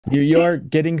You're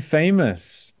getting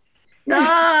famous.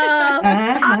 I'm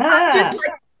just Uh-huh.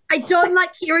 like, I don't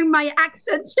like hearing my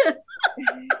accent.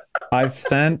 I've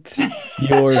sent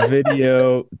your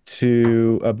video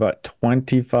to about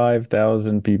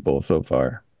 25,000 people so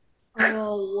far.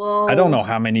 Oh, I don't know whoa.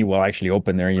 how many will actually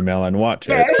open their email and watch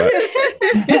Yeah. it, but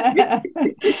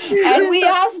And we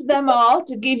asked them all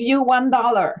to give you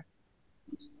 $1.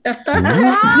 ooh,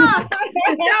 Ah,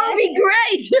 that would be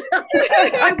great.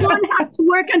 I won't have to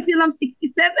work until I'm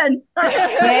 67.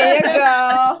 There you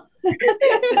go.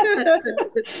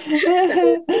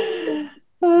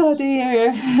 Oh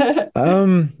dear.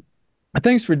 um,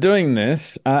 thanks for doing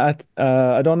this. I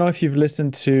don't know if you've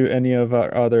listened to any of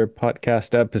our other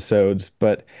podcast episodes,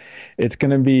 but it's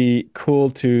going to be cool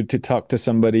to talk to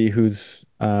somebody who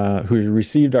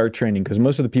received our training because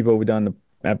most of the people we've done the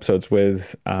episodes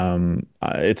with,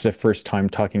 it's their first time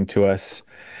talking to us.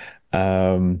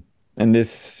 And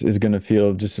this is going to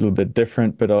feel just a little bit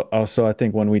different, but also I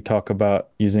think when we talk about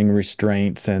using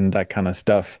restraints and that kind of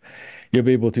stuff, you'll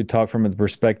be able to talk from the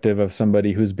perspective of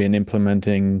somebody who's been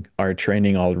implementing our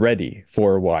training already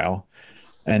for a while,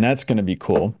 and that's going to be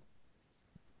cool.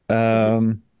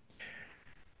 Um,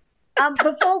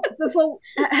 Before,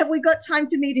 have we got time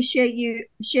for me to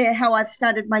share how I've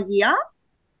started my year?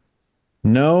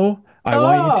 no, I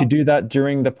want you to Oh, do that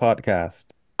during the podcast.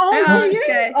 Oh, do Oh, you?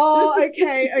 okay. Oh,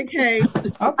 okay.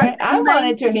 okay. I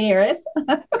wanted to hear it.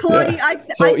 Claudie, Yeah. I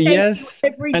So thank you yes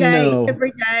every and day. no.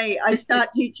 Every day I start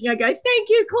teaching. I go, thank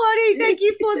you, Claudie. Thank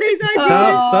you for these Stop,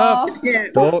 ideas. stop. Oh. Yeah.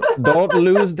 Don't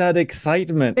lose that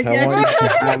excitement. I Okay. want you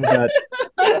to have that.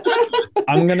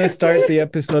 I'm gonna start the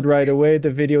episode right away.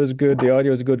 The video is good, the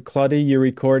audio is good. Claudie, you're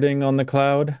recording on the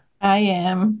cloud? I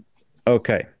am.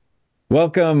 Okay.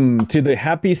 Welcome to the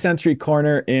Happy Sensory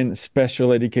Corner in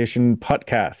Special Education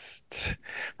podcast.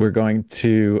 We're going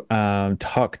to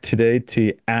talk today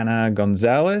to Anna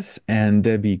Gonzales and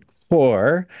Debbie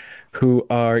Khor, who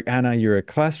are Anna, you're a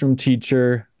classroom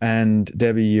teacher, and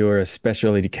Debbie, you're a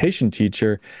special education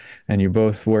teacher, and you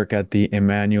both work at the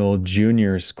Emmanuel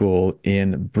Junior School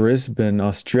in Brisbane,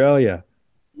 Australia.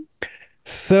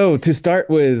 So, to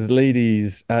start with,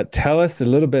 ladies, tell us a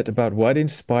little bit about what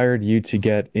inspired you to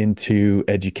get into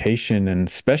education and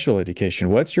special education.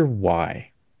 What's your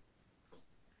why?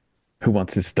 Who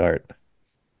wants to start?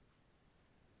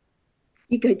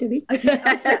 You go, Debbie.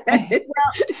 Okay.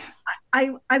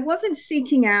 Well, I wasn't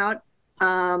seeking out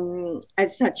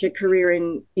as such a career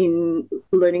in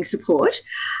learning support,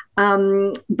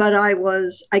 but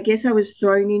I guess I was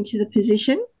thrown into the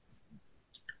position,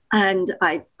 and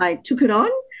I took it on.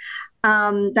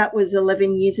 That was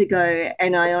 11 years ago,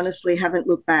 and I honestly haven't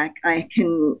looked back. I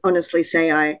can honestly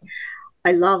say I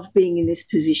love being in this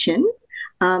position.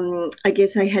 I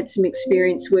guess I had some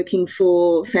experience working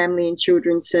for family and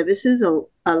children's services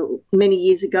many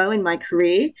years ago in my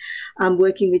career,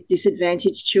 working with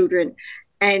disadvantaged children.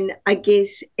 And I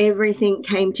guess everything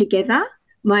came together,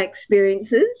 my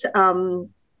experiences from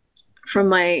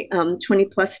my 20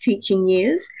 plus teaching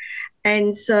years.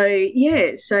 And so,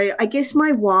 yeah, so I guess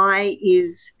my why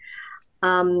is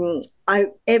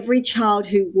every child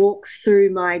who walks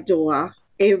through my door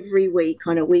every week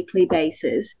on a weekly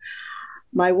basis,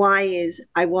 my why is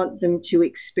I want them to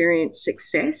experience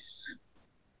success.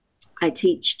 I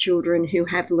teach children who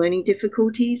have learning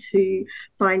difficulties, who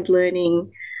find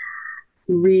learning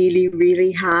really,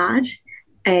 really hard.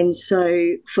 And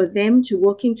so for them to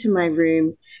walk into my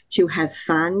room, to have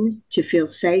fun, to feel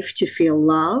safe, to feel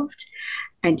loved,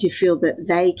 and to feel that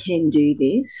they can do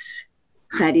this,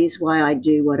 that is why I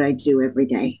do what I do every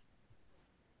day.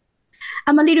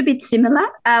 I'm a little bit similar.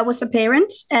 I was a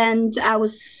parent and I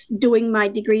was doing my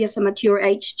degree as a mature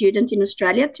age student in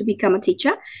Australia to become a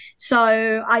teacher. So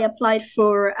I applied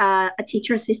for a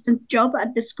teacher assistant job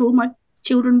at the school my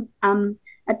children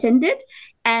attended.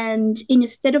 And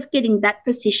instead of getting that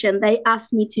position, they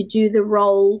asked me to do the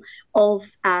role of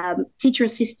teacher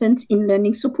assistant in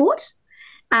learning support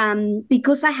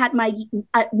because I had my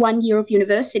 1 year of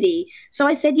university. So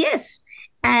I said yes.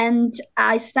 And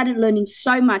I started learning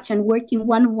so much and working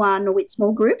one on one with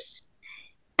small groups.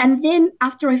 And then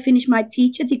after I finished my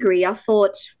teacher degree, I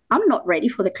thought, I'm not ready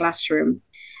for the classroom.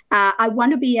 I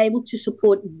want to be able to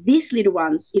support these little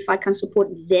ones. If I can support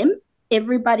them,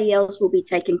 everybody else will be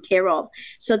taken care of.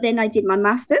 So then I did my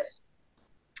master's.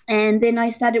 And then I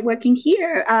started working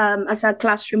here as a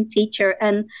classroom teacher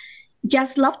and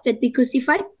just loved it because if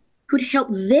I could help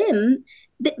them,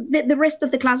 the rest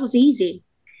of the class was easy.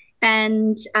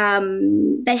 And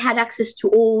they had access to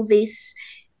all these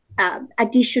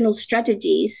additional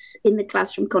strategies in the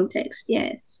classroom context.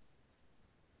 Yes.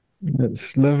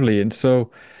 That's lovely. And so,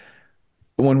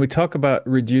 when we talk about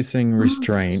reducing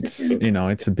restraints, Oh,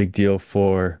 it's a big deal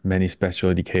for many special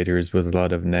educators with a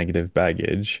lot of negative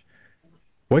baggage.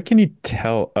 What can you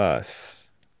tell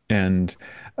us and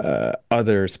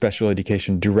other special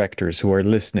education directors who are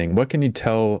listening? What can you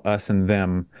tell us and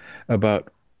them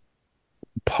about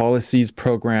policies,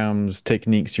 programs,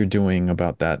 techniques you're doing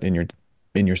about that in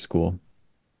your school?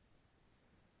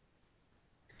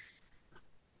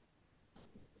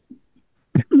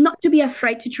 not to be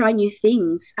afraid to try new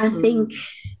things. I think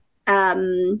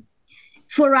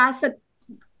for us,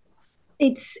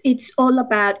 it's all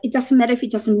about, it doesn't matter if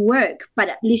it doesn't work, but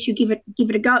at least you give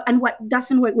it a go. And what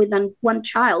doesn't work with one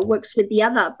child works with the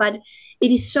other. But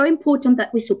it is so important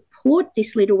that we support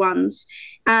these little ones.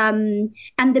 And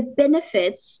the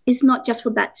benefits is not just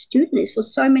for that student, it's for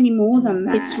so many more than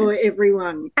that. It's for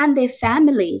everyone. And their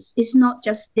families. It's not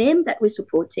just them that we're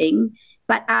supporting,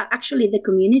 but actually the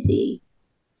community.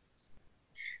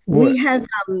 We have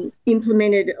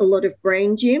implemented a lot of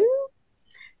brain gym,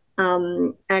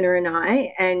 Anna and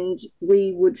I, and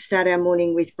we would start our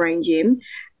morning with brain gym.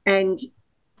 And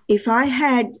if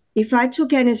I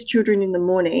took Anna's children in the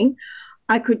morning,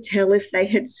 I could tell if they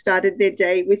had started their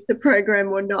day with the program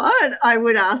or not. I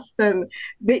would ask them,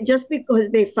 but just because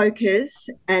their focus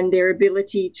and their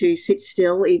ability to sit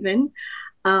still even,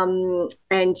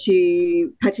 and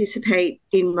to participate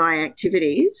in my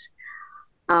activities,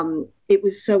 it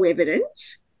was so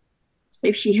evident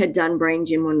if she had done brain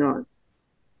gym or not.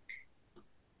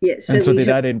 Yes. And so did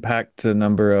that impact the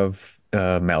number of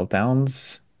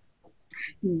meltdowns?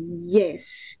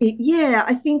 Yes.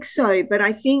 I think so. But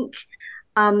I think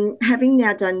having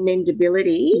now done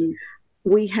Mendability,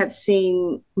 we have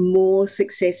seen more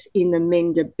success in the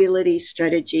Mendability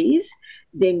strategies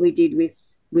than we did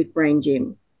with brain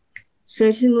gym.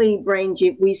 Certainly brain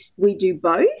gym, we do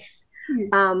both,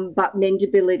 but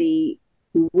Mendability,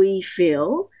 we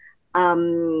feel,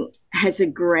 has a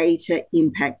greater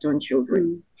impact on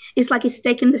children. It's like it's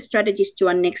taken the strategies to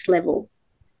our next level.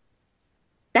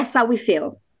 That's how we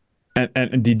feel.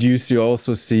 And did you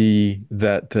also see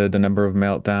that the number of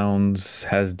meltdowns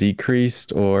has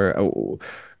decreased, or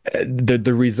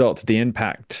the results, the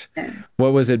impact? Yeah.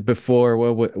 What was it before?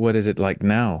 What is it like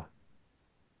now?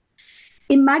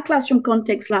 In my classroom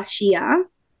context last year,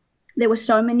 there were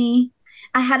so many.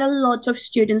 I had a lot of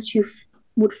students who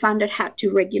would find it hard to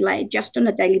regulate just on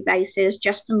a daily basis,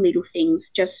 just on little things,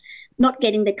 just not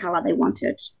getting the color they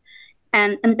wanted.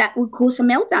 And that would cause a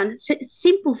meltdown.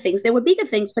 Simple things. There were bigger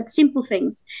things, but simple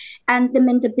things. And the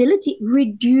Mendability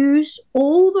reduced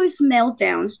all those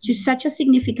meltdowns to such a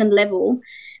significant level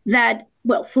that,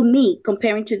 well, for me,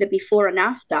 comparing to the before and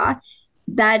after,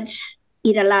 that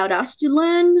it allowed us to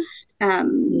learn.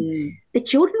 The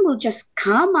children were just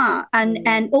calmer,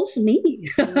 and also me.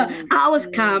 I was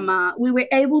calmer. We were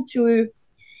able to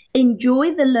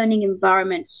enjoy the learning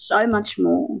environment so much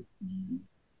more.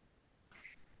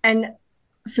 And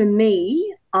for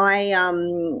me,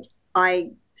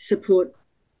 I support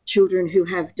children who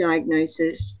have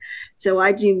diagnosis. So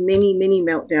I do many, many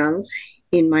meltdowns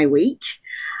in my week.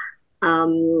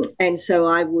 And so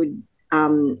I would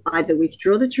either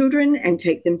withdraw the children and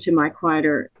take them to my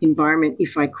quieter environment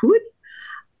if I could,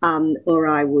 or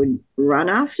I would run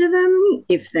after them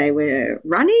if they were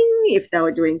running, if they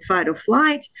were doing fight or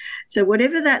flight. So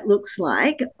whatever that looks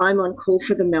like, I'm on call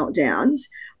for the meltdowns.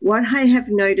 What I have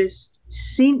noticed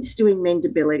since doing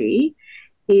Mendability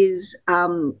is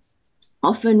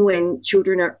often when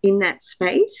children are in that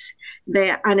space,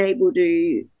 they're unable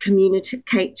to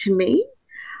communicate to me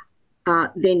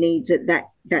their needs at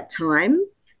that time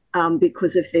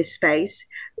because of their space.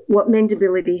 What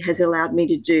Mendability has allowed me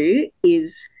to do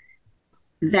is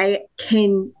they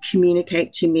can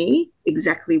communicate to me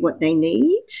exactly what they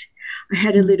need. I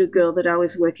had a little girl that I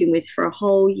was working with for a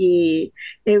whole year.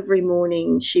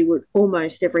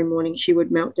 Almost every morning she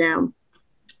would melt down,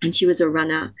 and she was a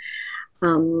runner.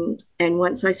 And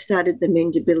once I started the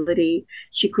Mendability,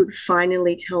 she could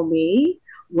finally tell me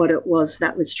what it was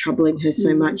that was troubling her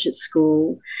so much at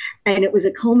school. And it was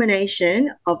a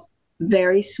culmination of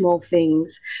very small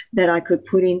things that I could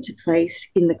put into place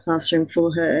in the classroom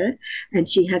for her, and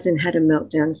she hasn't had a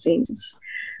meltdown since.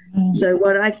 So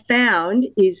what I found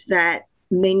is that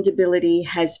Mendability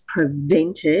has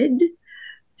prevented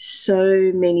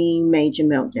so many major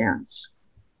meltdowns.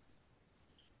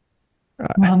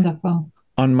 Wonderful.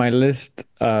 On my list,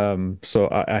 so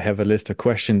I have a list of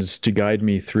questions to guide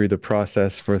me through the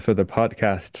process for the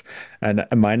podcast. And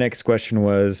my next question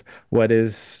was,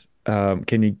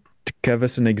 can you give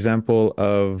us an example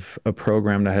of a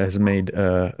program that has made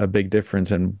a big difference?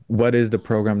 And what is the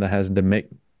program that has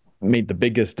made the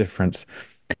biggest difference?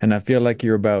 And I feel like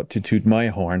you're about to toot my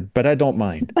horn, but I don't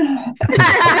mind.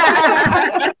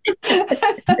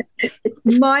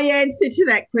 My answer to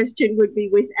that question would be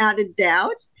without a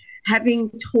doubt,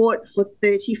 having taught for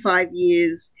 35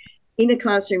 years in a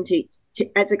classroom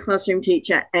as a classroom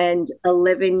teacher and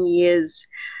 11 years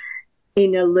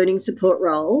in a learning support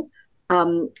role,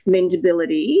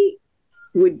 Mendability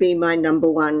would be my number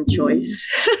one choice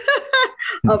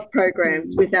of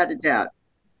programs, without a doubt.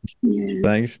 Yeah.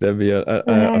 Thanks, Debbie.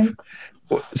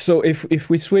 So if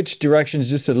we switch directions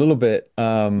just a little bit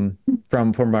from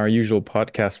our usual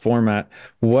podcast format,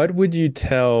 what would you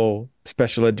tell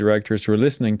special ed directors who are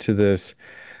listening to this?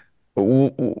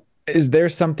 Is there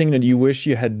something that you wish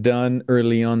you had done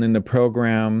early on in the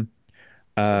program?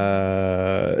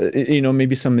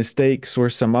 Maybe some mistakes or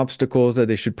some obstacles that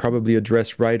they should probably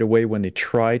address right away when they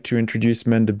try to introduce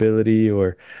Mendability,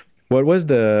 or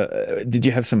did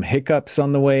you have some hiccups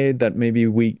on the way that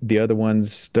maybe the other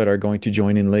ones that are going to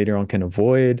join in later on can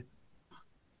avoid?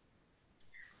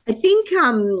 I think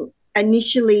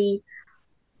initially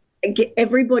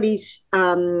everybody's,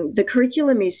 the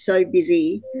curriculum is so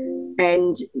busy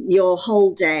and your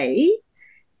whole day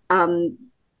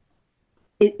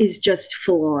it is just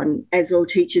full on, as all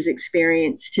teachers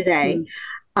experience today.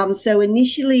 So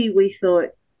initially we thought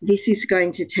this is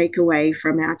going to take away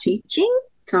from our teaching.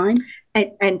 Time.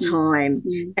 And time.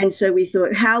 And so we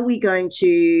thought, how are we going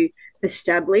to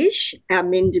establish our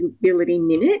Mendability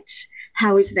minutes?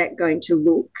 How is that going to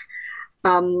look?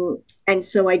 And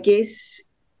so I guess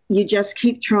you just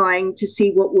keep trying to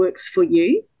see what works for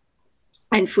you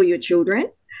and for your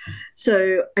children.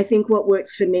 So I think what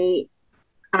works for me,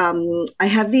 I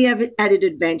have the added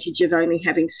advantage of only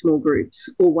having small groups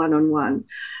or one-on-one.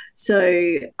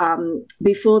 So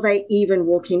before they even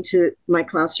walk into my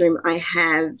classroom, I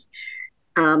have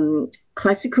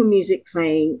classical music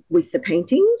playing with the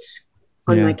paintings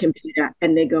on my computer,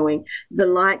 and they're going, the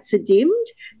lights are dimmed,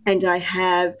 and I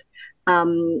have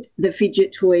the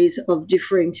fidget toys of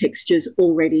differing textures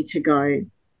all ready to go.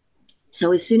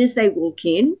 So as soon as they walk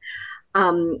in,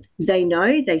 they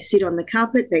know, they sit on the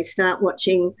carpet, they start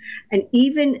watching, and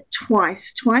even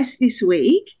twice this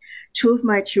week, two of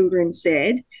my children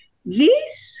said,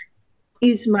 this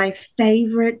is my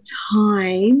favorite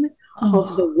time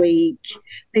of the week.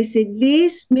 They said,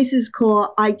 this, Mrs.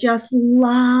 Khor, I just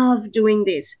love doing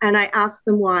this. And I asked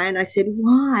them why, and I said,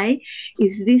 why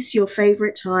is this your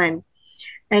favorite time?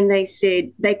 And they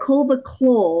said, they call the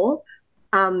claw,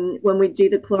 when we do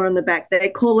the claw on the back, they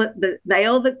call it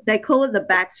the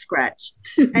back scratch.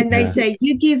 And they say,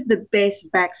 you give the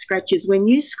best back scratches. When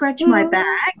you scratch my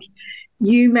back,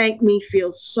 you make me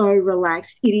feel so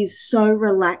relaxed. It is so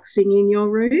relaxing in your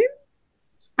room.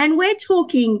 And we're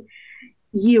talking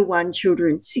year one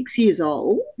children, 6 years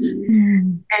old.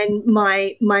 And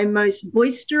my most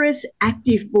boisterous,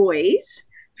 active boys,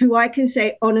 who I can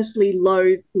say honestly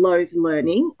loathe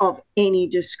learning of any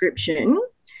description,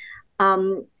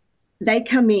 they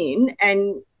come in,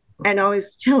 and I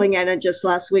was telling Anna just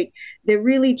last week, they're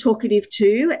really talkative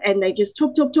too, and they just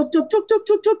talk about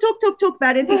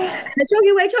anything. And they're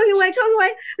talking away.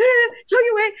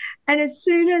 And as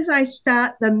soon as I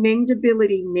start the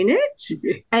Mendability minute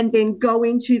and then go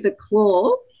into the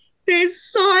claw,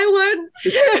 there's silence.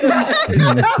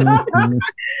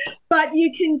 But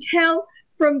you can tell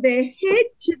from their head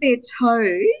to their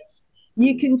toes,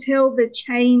 you can tell the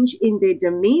change in their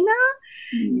demeanor,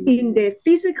 in their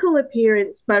physical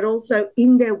appearance, but also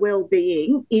in their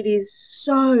well-being. It is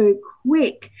so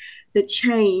quick, the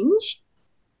change.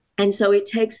 And so it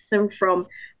takes them from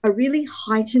a really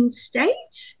heightened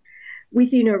state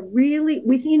within a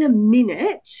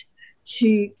minute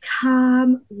to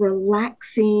calm,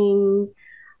 relaxing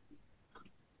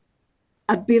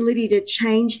ability to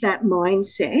change that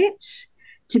mindset,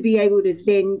 to be able to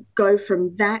then go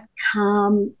from that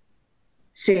calm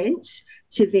sense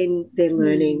to then their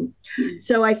learning.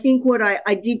 So I think what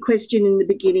I did question in the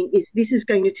beginning is, this is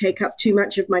going to take up too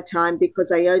much of my time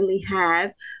because I only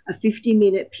have a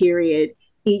 50-minute period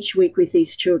each week with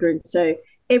these children. So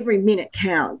every minute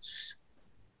counts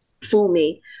for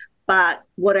me. But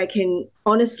what I can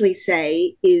honestly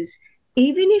say is,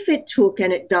 even if it took,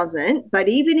 and it doesn't, but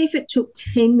even if it took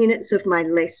 10 minutes of my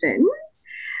lesson,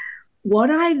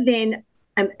 what I then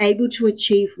am able to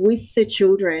achieve with the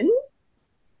children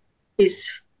is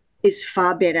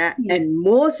far better and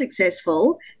more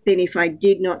successful than if I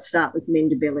did not start with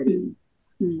Mendability.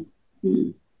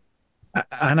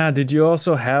 Anna, did you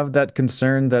also have that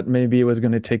concern that maybe it was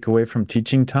going to take away from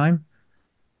teaching time?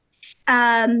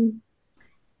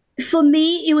 For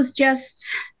me, it was just,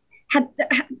 how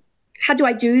do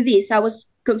I do this? I was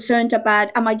concerned about,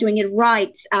 am I doing it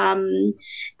right?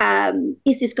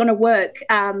 Is this going to work?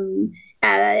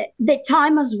 The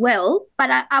time as well, but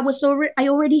I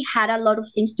already had a lot of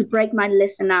things to break my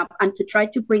lesson up and to try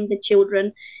to bring the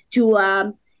children to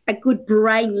a good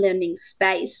brain learning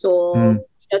space, or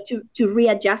to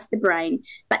readjust the brain.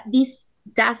 But this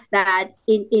does that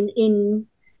in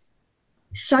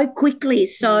so quickly.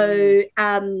 So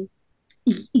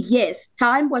yes,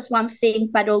 time was one thing,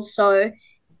 but also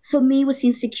for me was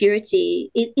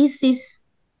insecurity. Is this,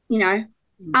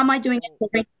 am I doing it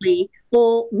correctly,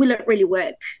 or will it really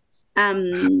work?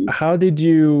 How did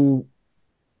you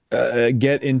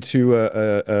get into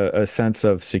a sense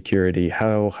of security?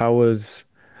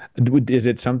 Is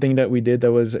it something that we did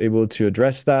that was able to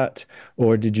address that,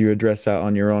 or did you address that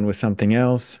on your own with something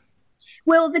else?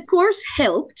 Well, the course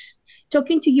helped.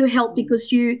 Talking to you helped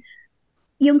because you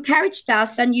encouraged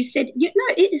us and you said,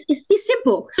 it's this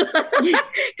simple.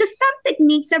 Because some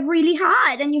techniques are really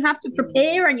hard and you have to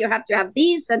prepare and you have to have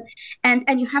this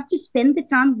and you have to spend the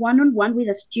time one-on-one with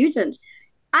a student.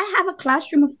 I have a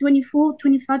classroom of 24,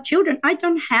 25 children. I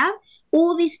don't have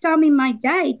all this time in my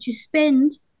day to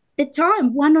spend the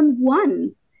time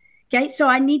one-on-one. Okay, so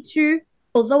I need to,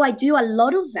 although I do a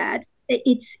lot of that,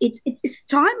 it's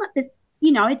time at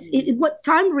what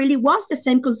time really was the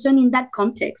same concern in that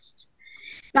context.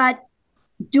 But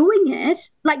doing it,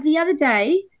 like the other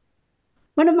day,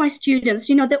 one of my students,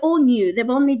 they're all new. They've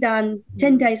only done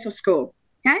 10 days of school,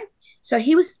 okay? So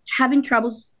he was having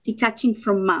troubles detaching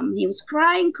from mum. He was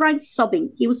crying,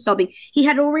 sobbing. He was sobbing. He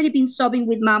had already been sobbing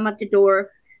with mum at the door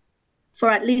for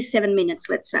at least 7 minutes,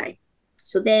 let's say.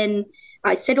 So then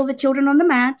I set all the children on the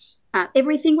mat.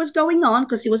 Everything was going on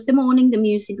because it was the morning, the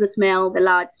music, the smell, the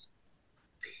lights.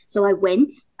 So I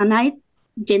went and I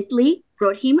gently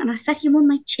brought him and I sat him on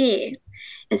my chair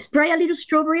and spray a little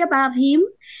strawberry above him.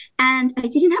 And I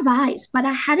didn't have ice, but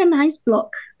I had an ice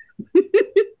block.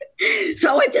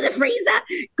 So I went to the freezer,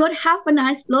 got half an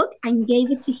ice block and gave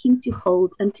it to him to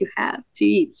hold and to have, to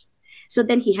eat. So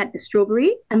then he had the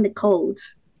strawberry and the cold.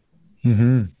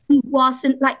 Mm-hmm. It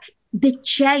wasn't like the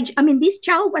change. I mean, this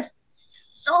child was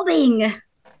sobbing.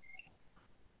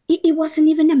 It wasn't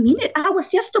even a minute. I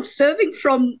was just observing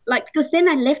because then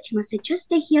I left him. I said, just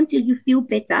stay here until you feel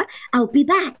better. I'll be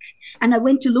back. And I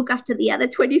went to look after the other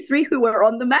 23 who were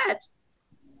on the mat.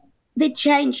 They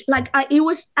changed. It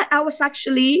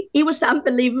was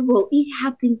unbelievable. It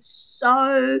happened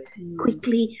so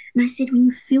quickly. And I said, when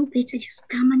you feel better, just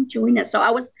come and join us.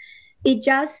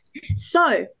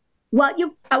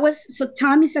 So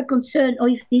time is a concern, or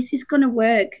if this is going to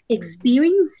work.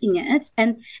 Experiencing it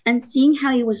and seeing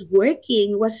how it was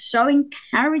working was so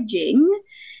encouraging.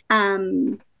 I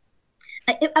mean,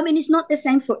 it's not the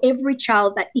same for every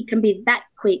child that it can be that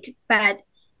quick, but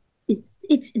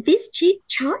it's this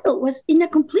child was in a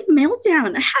complete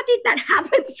meltdown. How did that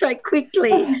happen so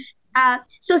quickly?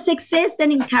 So success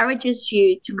then encourages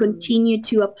you to continue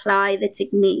to apply the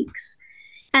techniques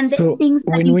and the things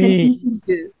that you can easily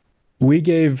do. We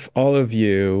gave all of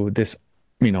you this,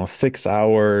 6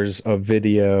 hours of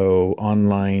video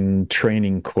online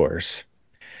training course.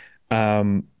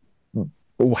 How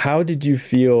did you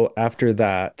feel after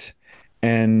that?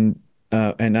 And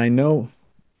I know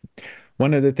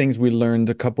one of the things we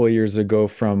learned a couple of years ago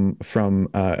from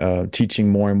teaching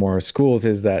more and more schools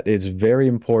is that it's very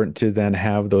important to then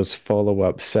have those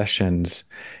follow-up sessions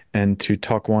and to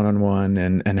talk one-on-one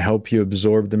and help you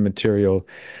absorb the material.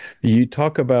 You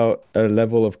talk about a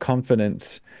level of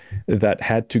confidence that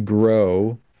had to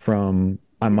grow from,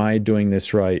 am I doing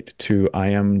this right, to I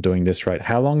am doing this right.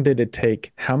 How long did it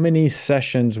take? How many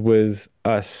sessions with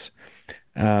us?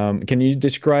 Can you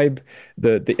describe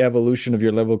the evolution of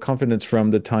your level of confidence from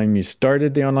the time you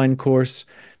started the online course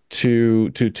to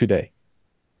today?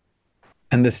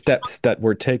 And the steps that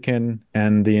were taken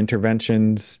and the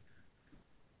interventions?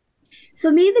 For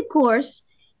me, the course,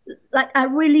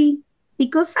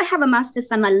 because I have a master's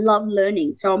and I love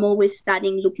learning, so I'm always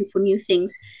studying, looking for new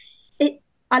things.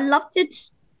 I loved it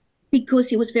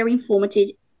because it was very informative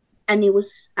and it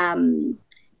was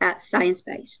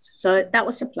science-based. So that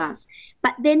was a plus.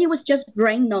 But then it was just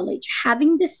brain knowledge.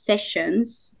 Having the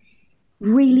sessions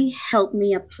really helped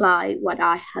me apply what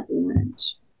I had learned.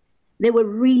 They were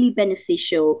really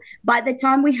beneficial. By the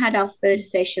time we had our third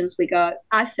sessions,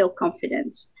 I felt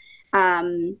confident.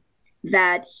 And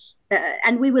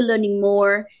we were learning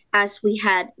more as we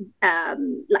had,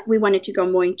 we wanted to go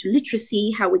more into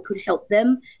literacy, how we could help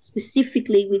them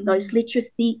specifically with those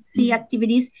literacy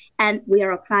activities, and we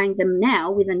are applying them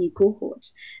now with a new cohort.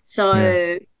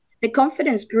 So the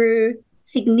confidence grew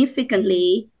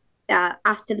significantly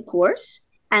after the course,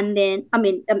 and then,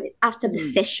 after the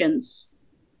sessions.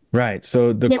 Right.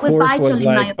 So the They were course vital, was in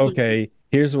my like, opinion. okay,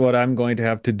 here's what I'm going to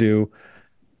have to do.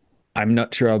 I'm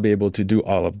not sure I'll be able to do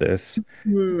all of this.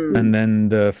 And then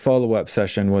the follow-up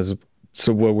session was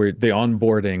so what we're the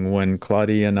onboarding when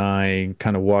Claudie and I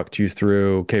kind of walked you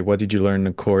through, okay, what did you learn in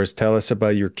the course? Tell us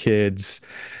about your kids.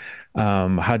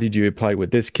 How did you apply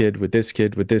with this kid, with this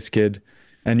kid, with this kid?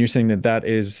 And you're saying that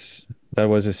that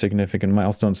was a significant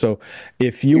milestone. So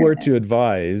if you were to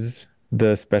advise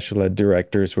the special ed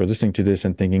directors who are listening to this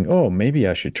and thinking, oh, maybe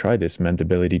I should try this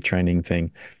Mendability training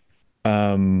thing,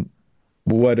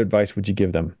 what advice would you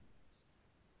give them?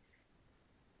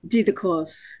 Do the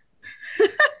course.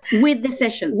 With the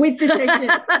sessions. With the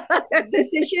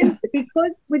sessions.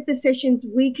 Because with the sessions,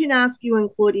 we can ask you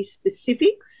and Claudie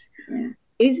specifics. Yeah.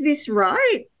 Is this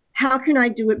right? How can I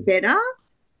do it better?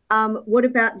 What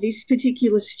about this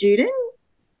particular student?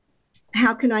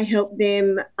 How can I help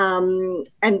them? And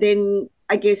then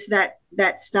I guess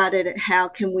that started at how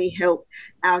can we help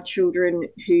our children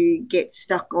who get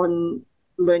stuck on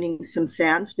learning some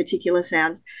sounds, particular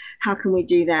sounds? How can we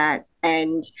do that?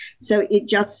 And so it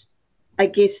just, I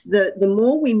guess the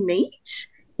more we meet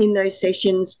in those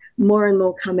sessions, more and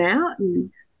more come out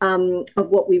of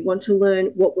what we want to learn,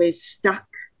 what we're stuck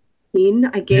in,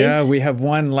 I guess. Yeah, we have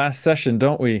one last session,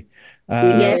 don't we?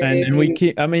 Yes. And we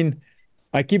keep, I mean,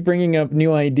 I keep bringing up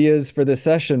new ideas for the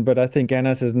session, but I think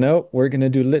Anna says, no, we're going to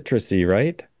do literacy,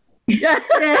 right?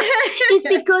 It's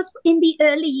because in the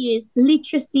early years,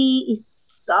 literacy is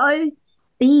so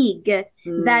big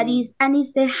that is, and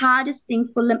it's the hardest thing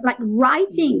for them, like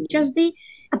writing, just the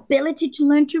ability to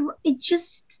learn to, it's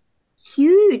just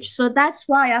huge. So that's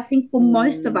why I think for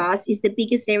most of us is the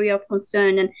biggest area of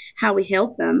concern and how we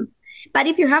help them. But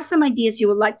if you have some ideas you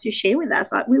would like to share with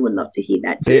us, like, we would love to hear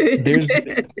that too. There's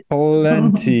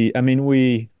plenty. I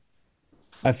mean,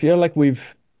 I feel like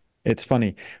it's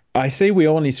funny. I say we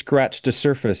only scratched the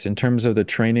surface in terms of the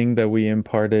training that we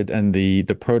imparted and the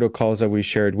protocols that we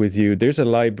shared with you. There's a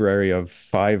library of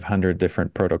 500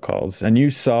 different protocols. And you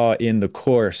saw in the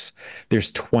course, there's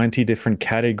 20 different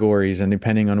categories. And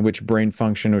depending on which brain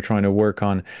function we're trying to work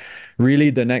on,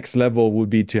 really the next level would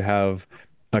be to have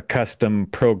a custom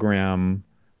program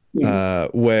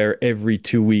where every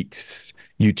 2 weeks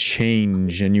you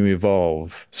change and you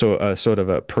evolve. So a sort of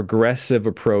a progressive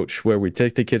approach where we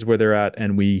take the kids where they're at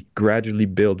and we gradually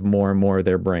build more and more of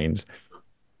their brains.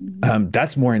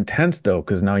 That's more intense though,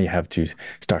 because now you have to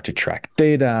start to track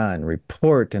data and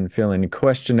report and fill in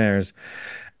questionnaires.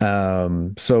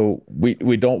 So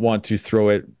we don't want to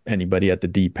throw anybody at the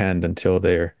deep end until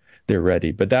they're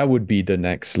ready, but that would be the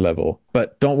next level.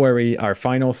 But don't worry, our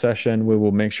final session, we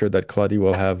will make sure that Claudie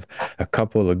will have a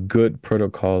couple of good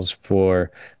protocols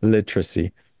for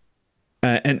literacy.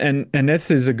 And this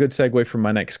is a good segue for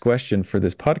my next question for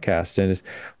this podcast, and is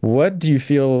what do you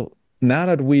feel now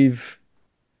that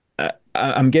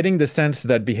I'm getting the sense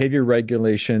that behavior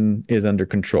regulation is under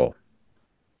control.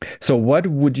 So what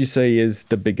would you say is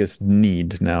the biggest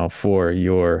need now for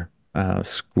your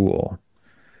school?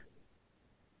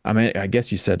 I mean, I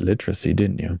guess you said literacy,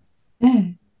 didn't you?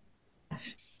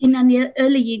 In an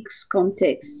early years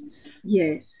context.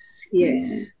 Yes.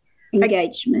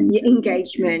 Engagement.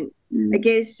 Engagement. I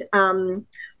guess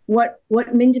what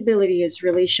Mendability has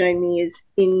really shown me is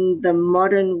in the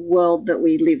modern world that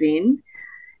we live in,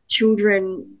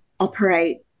 children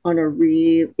operate on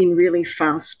in really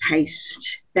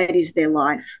fast-paced, that is their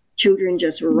life. Children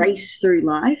just race through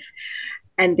life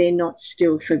and they're not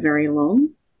still for very long.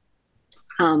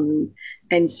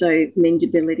 And so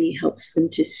Mendability helps them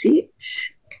to sit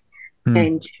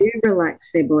and to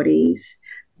relax their bodies,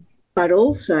 but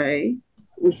also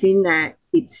within that,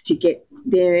 it's to get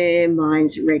their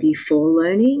minds ready for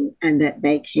learning and that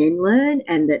they can learn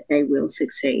and that they will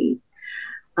succeed.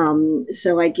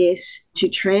 So I guess to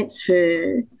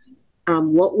transfer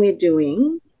what we're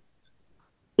doing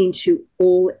into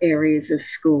all areas of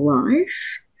school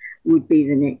life would be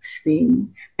the next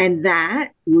thing. And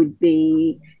that would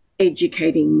be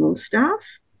educating more staff,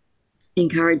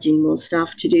 encouraging more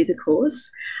staff to do the course.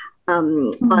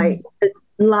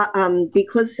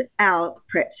 Because our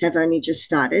preps have only just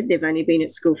started, they've only been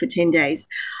at school for 10 days,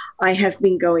 I have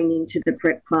been going into the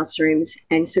prep classrooms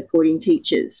and supporting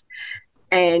teachers.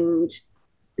 And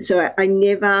so I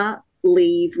never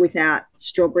leave without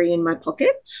strawberry in my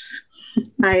pockets.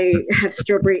 I have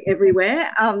strawberry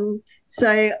everywhere.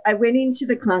 So I went into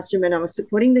the classroom and I was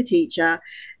supporting the teacher,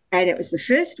 and it was the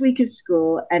first week of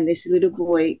school, and this little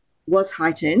boy was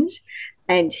heightened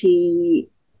and he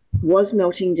was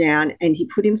melting down, and he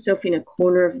put himself in a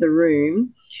corner of the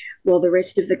room while the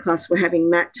rest of the class were having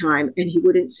mat time, and he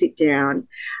wouldn't sit down.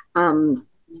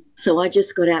 So I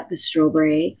just got out the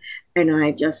strawberry And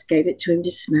I just gave it to him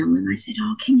to smell. And I said,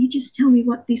 oh, can you just tell me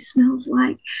what this smells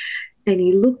like? And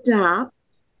he looked up.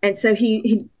 And so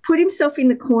he put himself in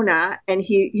the corner and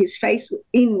his face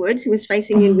inwards. He was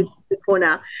facing inwards to the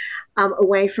corner,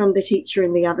 away from the teacher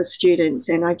and the other students.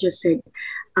 And I just said,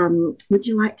 would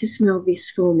you like to smell this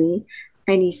for me?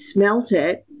 And he smelt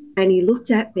it and he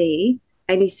looked at me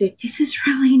and he said, this is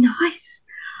really nice.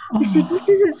 I said, what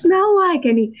does it smell like?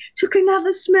 And he took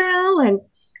another smell and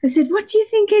I said, what do you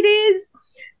think it is?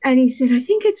 And he said, I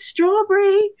think it's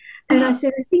strawberry. And I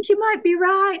said, I think you might be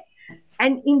right.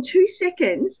 And in 2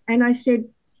 seconds, and I said,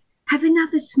 have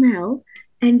another smell,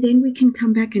 and then we can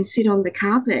come back and sit on the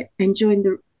carpet and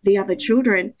join the other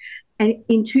children. And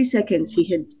in 2 seconds, he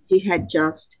had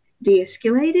just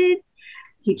de-escalated.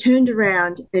 He turned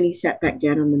around and he sat back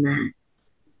down on the mat.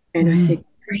 And I said,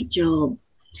 great job.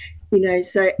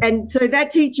 So that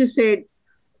teacher said,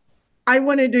 I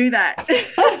want to do that. She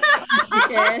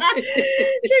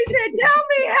said, tell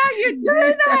me how you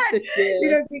do that,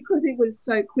 because it was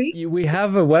so quick. We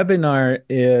have a webinar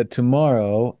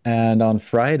tomorrow and on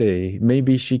Friday.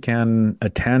 Maybe she can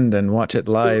attend and watch it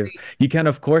live. You can,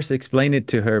 of course, explain it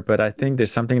to her, but I think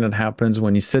there's something that happens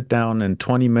when you sit down and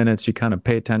 20 minutes, you kind of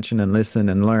pay attention and listen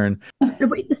and learn.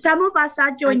 Some of us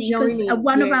are joining because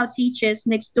one of our teachers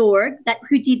next door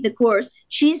who did the course,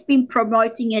 she's been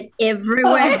promoting it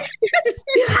everywhere.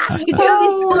 You have to do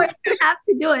this course. You have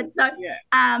to do it. So,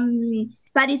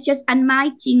 but it's just, and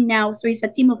my team now, so it's a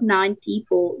team of 9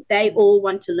 people. They all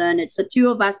want to learn it. So 2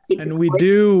 of us did. And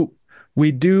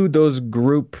we do those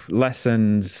group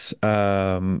lessons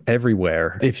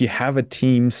everywhere. If you have a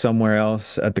team somewhere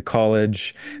else at the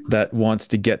college that wants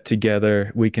to get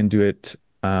together, we can do it.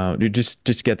 You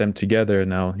just get them together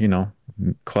now.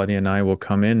 Claudia and I will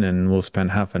come in and we'll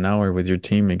spend half an hour with your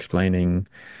team explaining,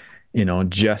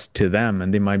 just to them,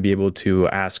 and they might be able to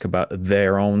ask about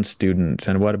their own students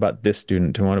and what about this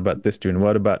student and what about this student,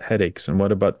 what about headaches and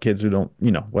what about kids who don't,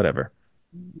 whatever.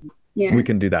 Yeah, we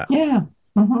can do that. Yeah.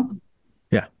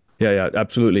 Yeah,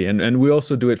 absolutely. And we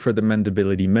also do it for the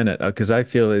Mendability Minute because I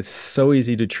feel it's so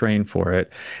easy to train for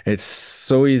it. It's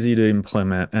so easy to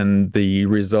implement and the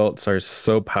results are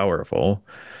so powerful.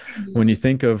 When you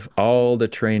think of all the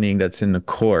training that's in the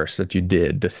course that you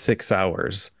did, the 6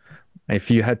 hours, if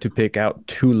you had to pick out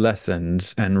 2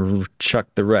 lessons and chuck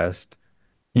the rest,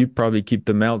 you'd probably keep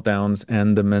the meltdowns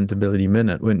and the Mendability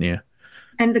Minute, wouldn't you?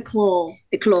 And the claw.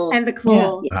 And the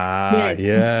claw. Yeah.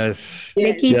 Yes.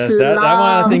 That one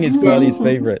I think is Claudie's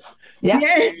favorite. Yeah.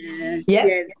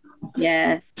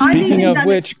 Yes. Speaking of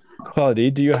which, Claudie,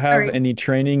 do you have any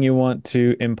training you want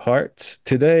to impart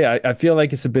today? I feel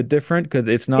like it's a bit different because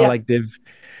it's not like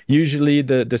usually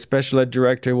the special ed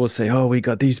director will say, oh, we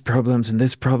got these problems and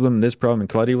this problem and this problem. And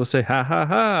Claudie will say, ha, ha,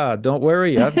 ha, don't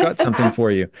worry. I've got something for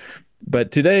you.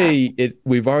 But today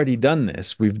we've already done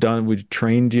this. We've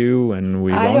trained you and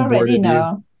we've onboarded already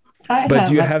know. you. But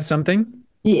do you have something?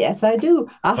 Yes, I do.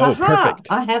 Perfect.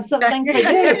 I have something for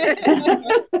you.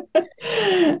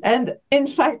 And in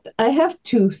fact, I have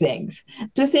 2 things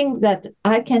that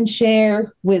I can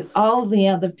share with all the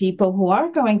other people who are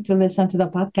going to listen to the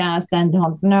podcast and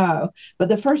don't know. But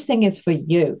the first thing is for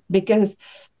you, because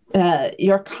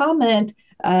your comment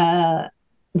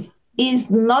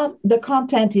the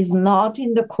content is not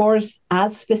in the course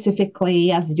as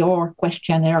specifically as your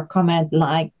question or comment,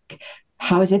 like,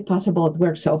 how is it possible it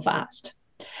works so fast?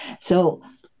 So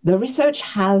the research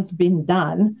has been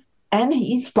done and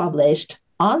is published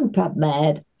on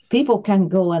PubMed. People can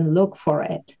go and look for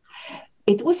it.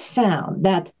 It was found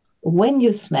that when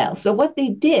you smell, so what they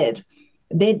did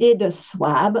a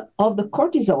swab of the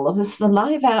cortisol, of the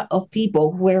saliva of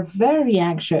people who were very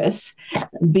anxious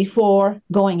before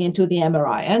going into the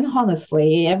MRI. And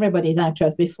honestly, everybody's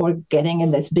anxious before getting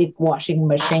in this big washing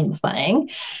machine thing.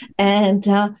 And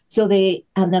so they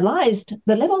analyzed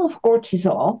the level of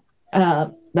cortisol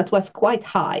that was quite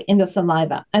high in the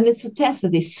saliva. And it's a test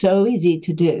that is so easy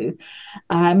to do.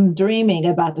 I'm dreaming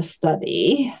about a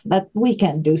study that we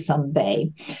can do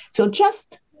someday. So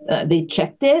they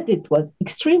checked it. It was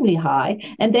extremely high.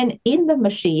 And then in the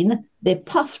machine, they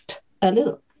puffed a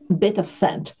little bit of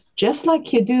scent, just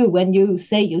like you do when you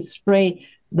say you spray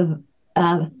the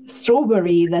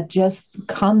strawberry that just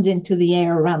comes into the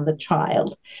air around the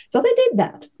child. So they did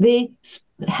that. They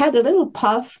had a little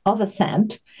puff of a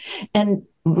scent. And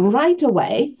right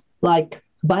away, like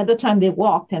by the time they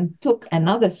walked and took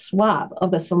another swab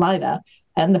of the saliva,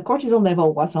 and the cortisol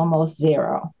level was almost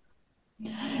 0.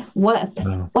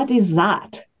 What is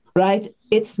that, right?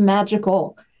 It's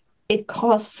magical. It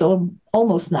costs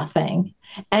almost nothing,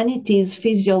 and it is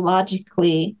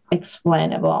physiologically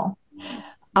explainable.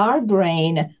 our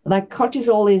brain, like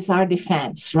cortisol is our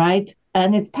defense, right?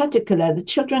 And in particular, the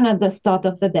children at the start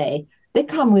of the day, they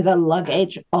come with a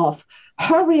luggage of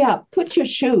hurry up, put your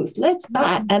shoes, let's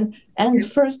and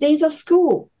first days of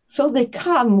school. So they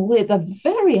come with a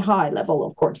very high level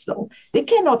of cortisol. They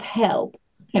cannot help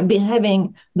and be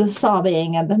having the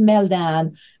sobbing and the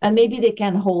meltdown, and maybe they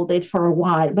can hold it for a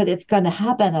while, but it's going to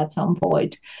happen at some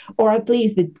point, or at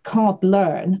least they can't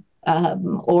learn.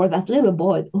 Or that little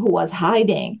boy who was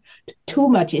hiding, too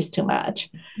much is too much.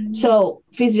 Mm-hmm. So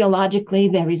physiologically,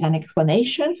 there is an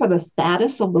explanation for the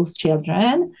status of those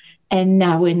children. And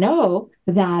now we know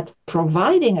that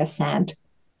providing a scent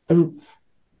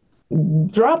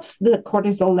drops the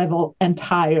cortisol level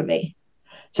entirely.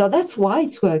 So that's why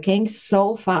it's working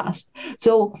so fast.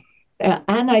 So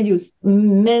Anna, you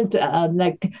meant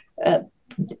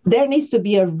there needs to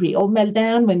be a real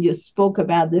meltdown. When you spoke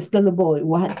about this little boy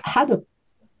who had a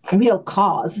real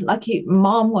cause, like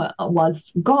mom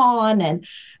was gone. And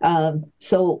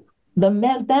so the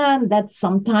meltdown that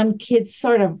sometimes kids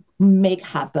sort of make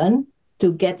happen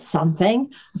to get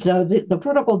something. So the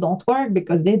protocol don't work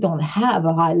because they don't have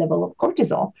a high level of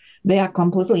cortisol. They are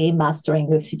completely mastering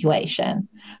the situation.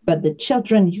 But the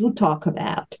children you talk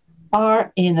about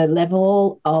are in a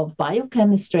level of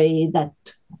biochemistry that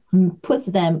puts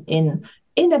them in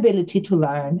inability to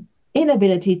learn,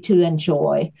 inability to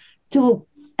enjoy, to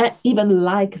even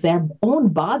like their own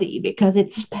body, because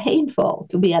it's painful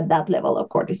to be at that level of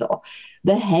cortisol.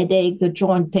 The headache, the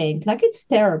joint pains, like it's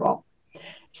terrible.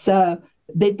 So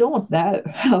they don't know,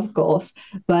 of course,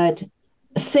 but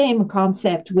same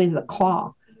concept with the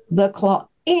claw. The claw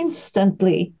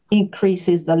instantly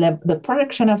increases the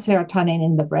production of serotonin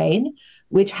in the brain,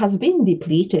 which has been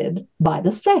depleted by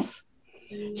the stress.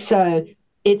 So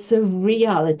it's a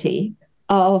reality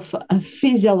of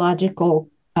physiological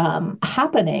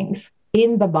happenings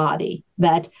in the body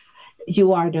that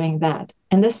you are doing that.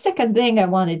 And the second thing I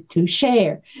wanted to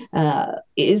share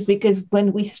is because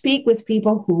when we speak with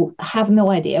people who have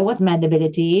no idea what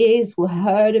Mendability is, who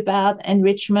heard about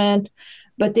enrichment,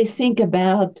 but they think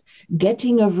about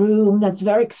getting a room that's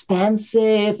very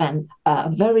expensive and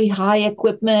very high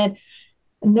equipment.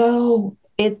 No,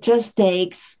 it just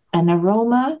takes an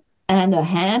aroma and a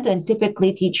hand, and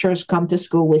typically teachers come to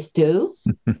school with two.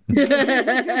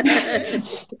 And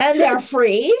they're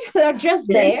free. They're just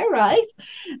there, right?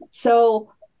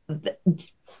 So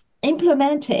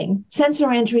implementing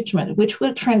sensory enrichment, which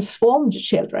will transform the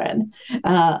children,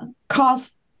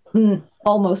 costs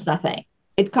almost nothing.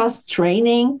 It costs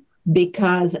training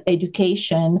because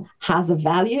education has a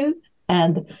value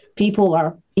and people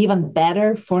are even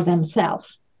better for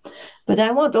themselves. But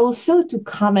I want also to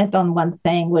comment on one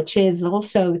thing, which is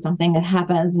also something that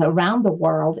happens around the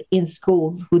world in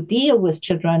schools who deal with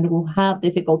children who have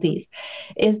difficulties,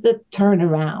 is the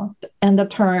turnaround and the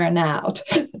turnout.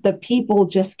 The people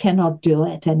just cannot do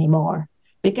it anymore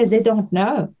because they don't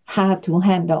know how to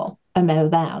handle a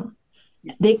meltdown.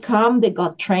 They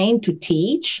got trained to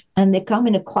teach, and they come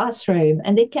in a classroom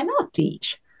and they cannot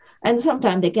teach. And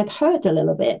sometimes they get hurt a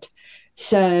little bit.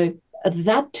 So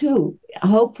that too,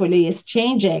 hopefully, is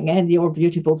changing in your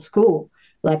beautiful school.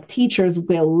 Like teachers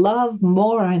will love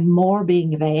more and more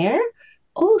being there,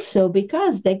 also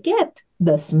because they get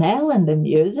the smell and the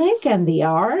music and the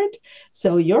art.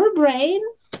 So your brain,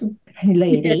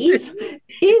 ladies,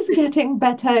 is getting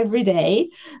better every day,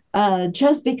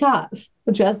 just because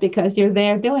you're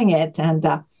there doing it. And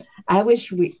I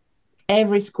wish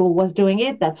every school was doing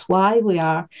it. That's why we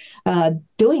are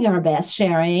doing our best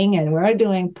sharing, and we're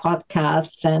doing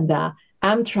podcasts, and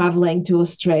I'm traveling to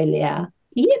Australia.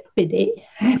 Yippity.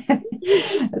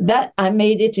 That I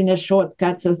made it in a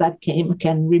shortcut so that Kim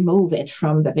can remove it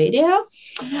from the video.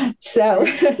 So,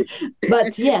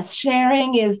 but yes,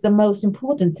 sharing is the most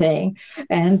important thing.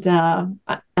 And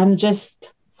I'm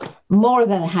just more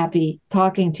than happy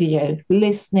talking to you,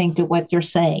 listening to what you're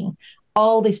saying.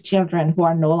 All these children who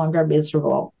are no longer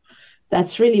miserable.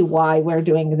 That's really why we're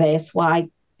doing this, why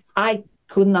I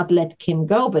could not let Kim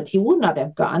go, but he would not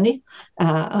have gone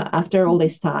after all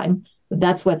this time.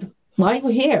 That's why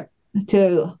we're here,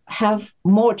 to have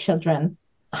more children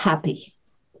happy.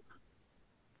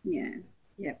 Yeah.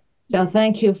 So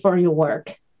thank you for your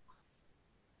work.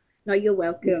 No, you're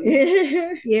welcome.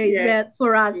 Yeah,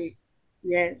 for us.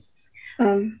 Yes.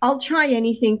 I'll try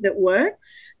anything that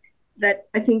works.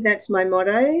 I think that's my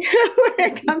motto when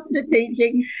it comes to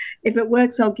teaching. If it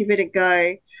works, I'll give it a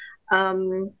go.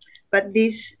 But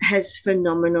this has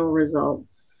phenomenal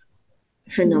results.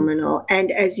 Phenomenal. And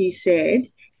as you said,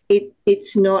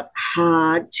 it's not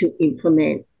hard to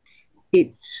implement.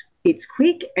 It's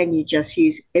quick, and you just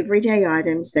use everyday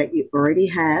items that you already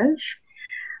have.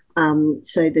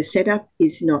 So the setup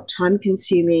is not time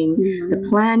consuming. The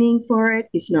planning for it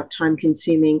is not time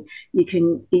consuming.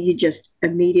 You just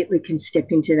immediately can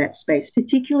step into that space,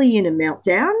 particularly in a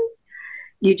meltdown.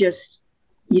 You just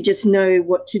know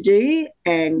what to do,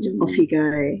 and off you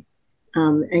go.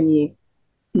 And you,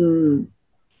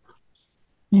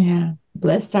 Yeah,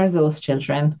 blessed are those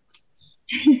children.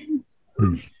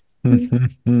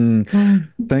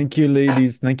 Thank you,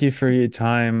 ladies. Thank you for your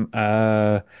time.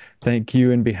 Thank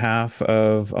you in behalf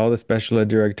of all the special ed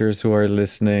directors who are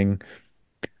listening.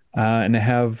 And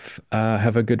have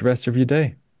a good rest of your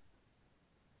day.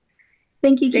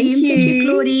 Thank you, Jim. Thank you,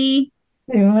 Claudie.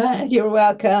 You're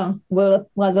welcome. Well, it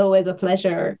was always a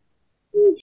pleasure.